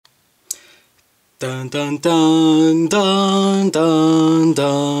Dun dun dun dun dun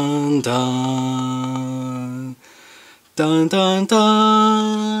dun dun dun dun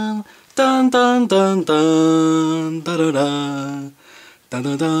dun dun dun dun dun da da da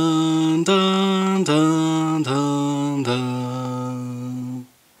dun dun dun dun dun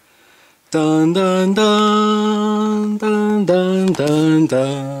dun dun dun dun dun dun dun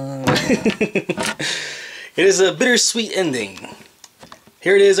dun. It is a bittersweet ending.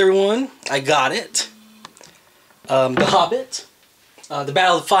 Here it is, everyone. I got it. The Hobbit, The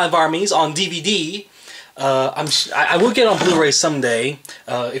Battle of the Five Armies on DVD. I will get it on Blu-ray someday.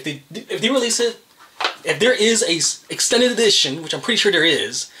 If they release it, if there is a extended edition, which I'm pretty sure there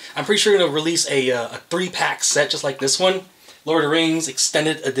is, I'm pretty sure they're gonna release a 3-pack set just like this one, Lord of the Rings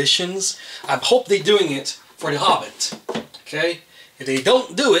extended editions. I hope they're doing it for The Hobbit. Okay, if they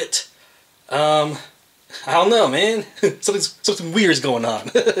don't do it, I don't know, man. something weird is going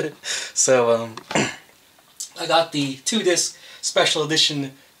on. So I got the 2-disc special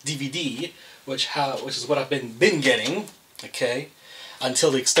edition DVD, which is what I've been getting. Okay,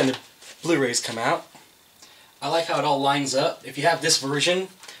 until the extended Blu-rays come out. I like how it all lines up. If you have this version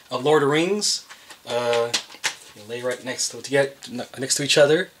of Lord of the Rings, you lay right next to each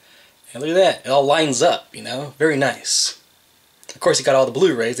other, and look at that. It all lines up. You know, very nice. Of course, you got all the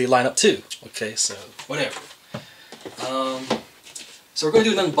Blu-rays, they line up too. Okay, so whatever. So we're going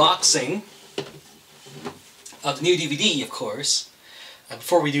to do an unboxing of the new DVD, of course.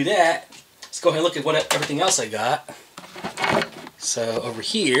 Before we do that, let's go ahead and look at everything else I got. So over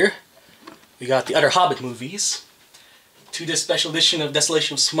here, we got the other Hobbit movies. 2-disc special edition of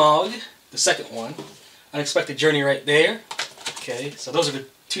Desolation of Smaug, the second one. Unexpected Journey right there. Okay, so those are the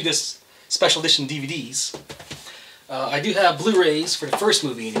 2-disc special edition DVDs. I do have Blu-rays for the first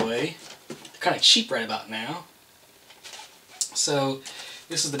movie anyway. They're kind of cheap right about now. So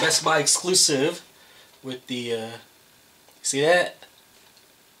this is the Best Buy exclusive with the, see that?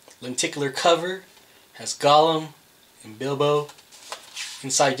 Lenticular cover. Has Gollum and Bilbo.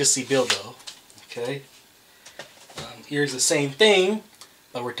 Inside you just see Bilbo. Okay. Here's the same thing,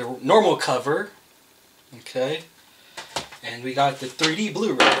 but with the normal cover. Okay. And we got the 3D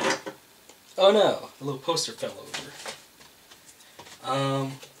Blu-ray. Oh no, a little poster fell over.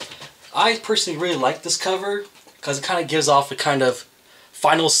 I personally really like this cover because it kind of gives off a kind of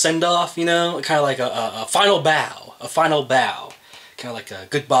final send-off, you know, kind of like a final bow, kind of like a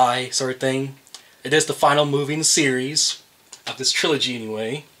goodbye sort of thing. It is the final movie in the series of this trilogy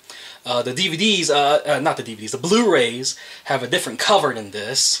anyway. The DVDs, not the DVDs, the Blu-rays have a different cover than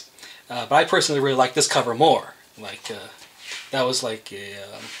this, but I personally really like this cover more. Like that was like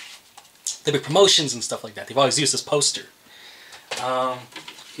the big promotions and stuff like that. They've always used this poster.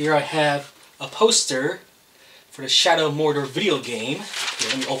 Here I have a poster for the Shadow of Mordor video game. Here,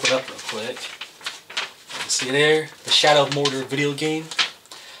 let me open it up real quick. You see there? The Shadow of Mordor video game.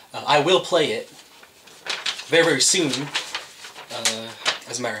 I will play it very, very soon,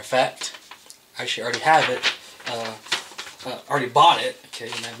 as a matter of fact. I actually already have it. Already bought it, okay,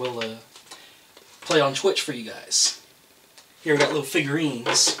 and I will play on Twitch for you guys. Here we got little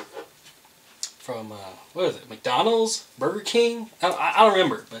figurines from, what is it, McDonald's? Burger King? I don't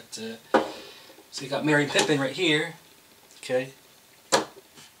remember, but, so you got Merry and Pippin right here, okay.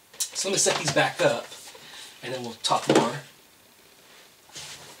 So let me set these back up, and then we'll talk more.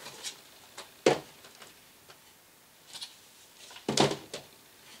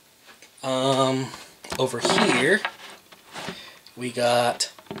 Over here, we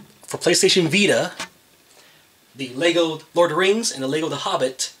got, for PlayStation Vita, the Lego Lord of the Rings and the Lego The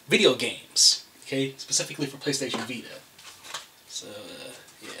Hobbit video games. Okay, specifically for PlayStation Vita. So,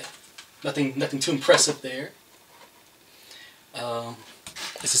 yeah, nothing too impressive there.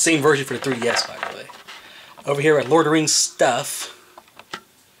 It's the same version for the 3DS, by the way. Over here at Lord of the Rings stuff,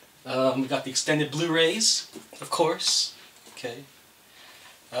 we got the extended Blu-rays, of course. Okay.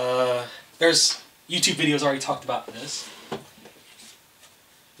 There's YouTube videos already talked about this.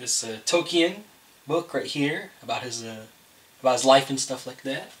 This Tolkien book right here about his life and stuff like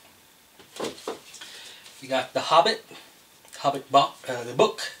that. We got the Hobbit, the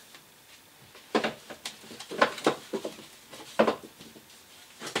book.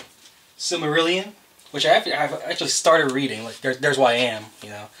 Silmarillion, which I've actually started reading. Like there's why I am. You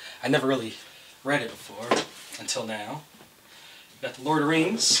know, I never really read it before until now. We got the Lord of the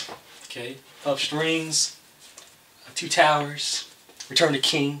Rings. Okay, Fellowship of the Rings, Two Towers, Return of the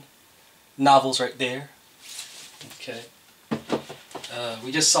King, novels right there. Okay.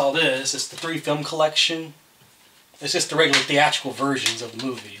 We just saw this. It's the 3-film collection. It's just the regular theatrical versions of the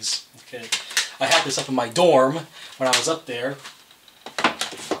movies. Okay. I had this up in my dorm when I was up there.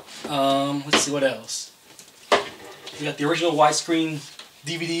 Let's see what else. We got the original widescreen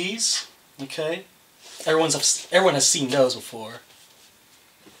DVDs. Okay, everyone has seen those before.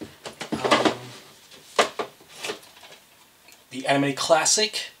 The anime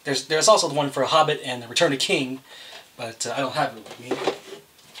classic. There's also the one for Hobbit and the Return of the King, but I don't have it with me.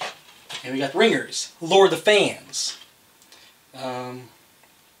 And we got Ringers, Lord of the Fans,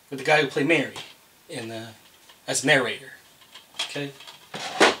 with the guy who played Mary as narrator. Okay.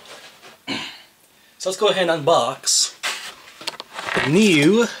 So let's go ahead and unbox the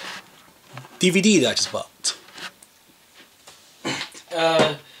new DVD that I just bought.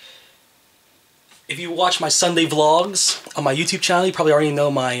 If you watch my Sunday vlogs on my YouTube channel, you probably already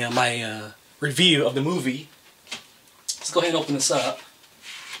know my review of the movie. Let's go ahead and open this up.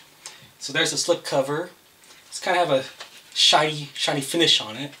 So there's the slip cover. It's kind of have a shiny finish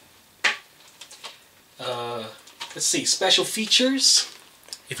on it. Let's see, special features.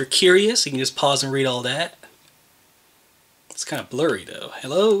 If you're curious, you can just pause and read all that. It's kind of blurry though.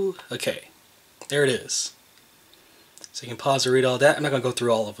 Hello? Okay, there it is. So you can pause and read all that. I'm not going to go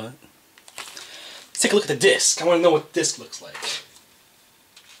through all of it. Let's take a look at the disc. I want to know what the disc looks like.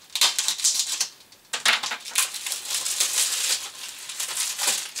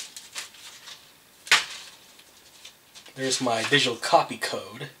 There's my digital copy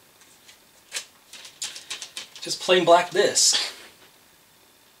code. Just plain black disc.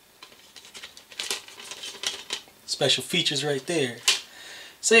 Special features right there.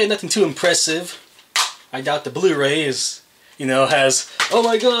 Say nothing too impressive. I doubt the Blu-ray is, has, oh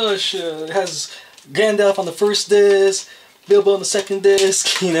my gosh, it has Gandalf on the first disc, Bilbo on the second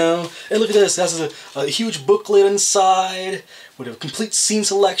disc, and look at this, it has a huge booklet inside with a complete scene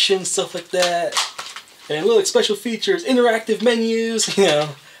selection, stuff like that. And look, special features, interactive menus,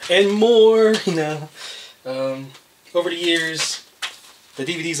 and more, over the years, the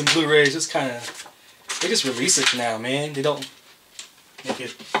DVDs and Blu-rays they just release it now, man. They don't make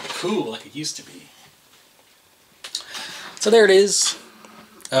it cool like it used to be. So there it is.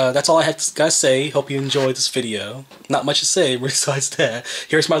 That's all I have to say. Hope you enjoyed this video. Not much to say besides that.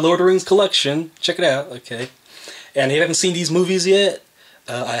 Here's my Lord of the Rings collection. Check it out, okay? And if you haven't seen these movies yet,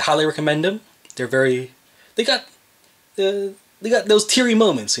 I highly recommend them. They got those teary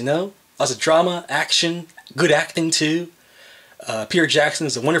moments, Lots of drama, action, good acting too. Peter Jackson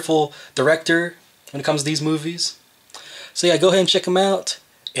is a wonderful director when it comes to these movies. So yeah, go ahead and check them out.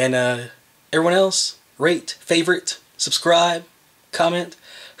 And everyone else, rate, favorite, subscribe, comment.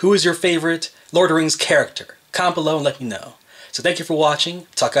 Who is your favorite Lord of the Rings character? Comment below and let me know. So thank you for watching.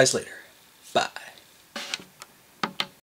 Talk guys later. Bye.